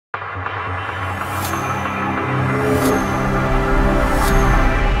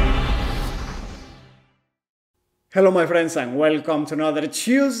Hello my friends and welcome to another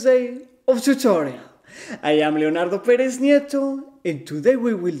Tuesday of tutorial. I am Leonardo Pereznieto and today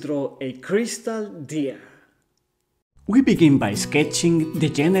we will draw a crystal deer. We begin by sketching the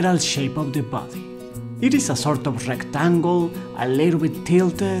general shape of the body. It is a sort of rectangle, a little bit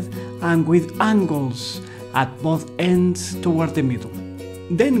tilted and with angles at both ends toward the middle.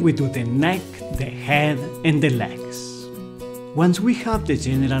 Then we do the neck, the head and the legs. Once we have the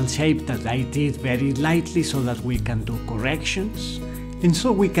general shape that I did very lightly so that we can do corrections, and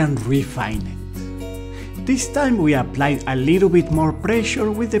so we can refine it. This time we applied a little bit more pressure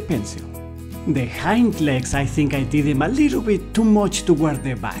with the pencil. The hind legs, I think I did them a little bit too much toward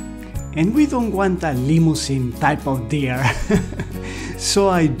the back, and we don't want a limousine type of deer, so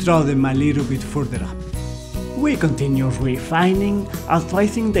I draw them a little bit further up. We continue refining, although I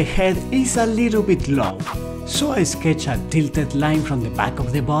think the head is a little bit low. So I sketch a tilted line from the back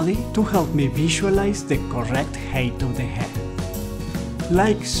of the body to help me visualize the correct height of the head.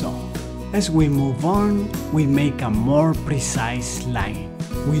 Like so. As we move on, we make a more precise line.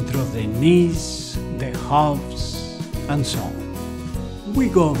 We draw the knees, the hooves, and so on. We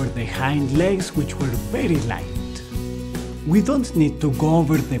go over the hind legs, which were very light. We don't need to go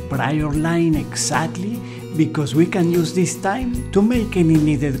over the prior line exactly because we can use this time to make any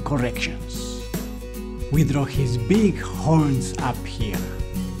needed corrections. We draw his big horns up here.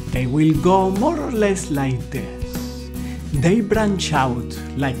 They will go more or less like this. They branch out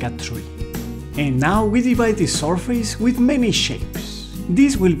like a tree. And now we divide the surface with many shapes.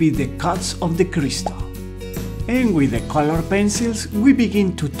 These will be the cuts of the crystal. And with the color pencils we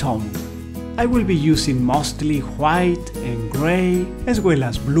begin to tone. I will be using mostly white and gray, as well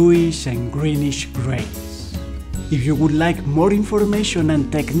as bluish and greenish grays. If you would like more information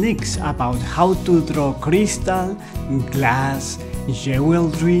and techniques about how to draw crystal, glass,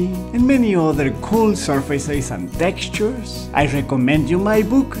 jewelry, and many other cool surfaces and textures, I recommend you my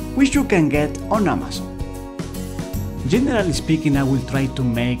book, which you can get on Amazon. Generally speaking, I will try to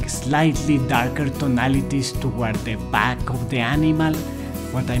make slightly darker tonalities toward the back of the animal.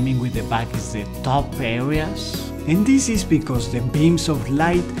 What I mean with the back is the top areas. And this is because the beams of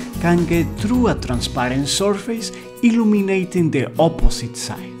light can get through a transparent surface, illuminating the opposite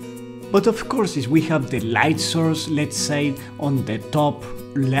side. But of course, if we have the light source, let's say on the top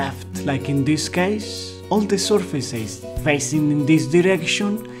left, like in this case, all the surfaces facing in this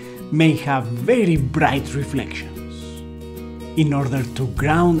direction may have very bright reflections. In order to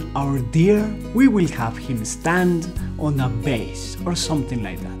ground our deer, we will have him stand on a base or something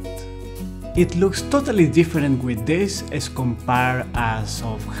like that. It looks totally different with this as compared as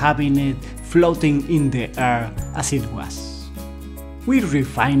of having it floating in the air as it was. We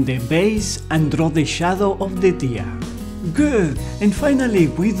refine the base and draw the shadow of the deer. Good! And finally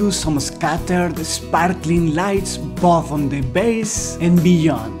we do some scattered sparkling lights both on the base and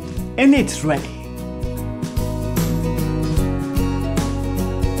beyond. And it's ready!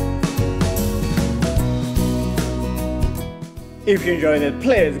 If you enjoyed it,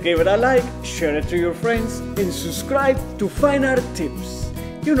 please give it a like, share it to your friends, and subscribe to find art tips.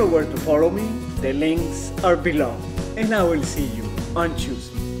 You know where to follow me, the links are below. And I will see you on Tuesday.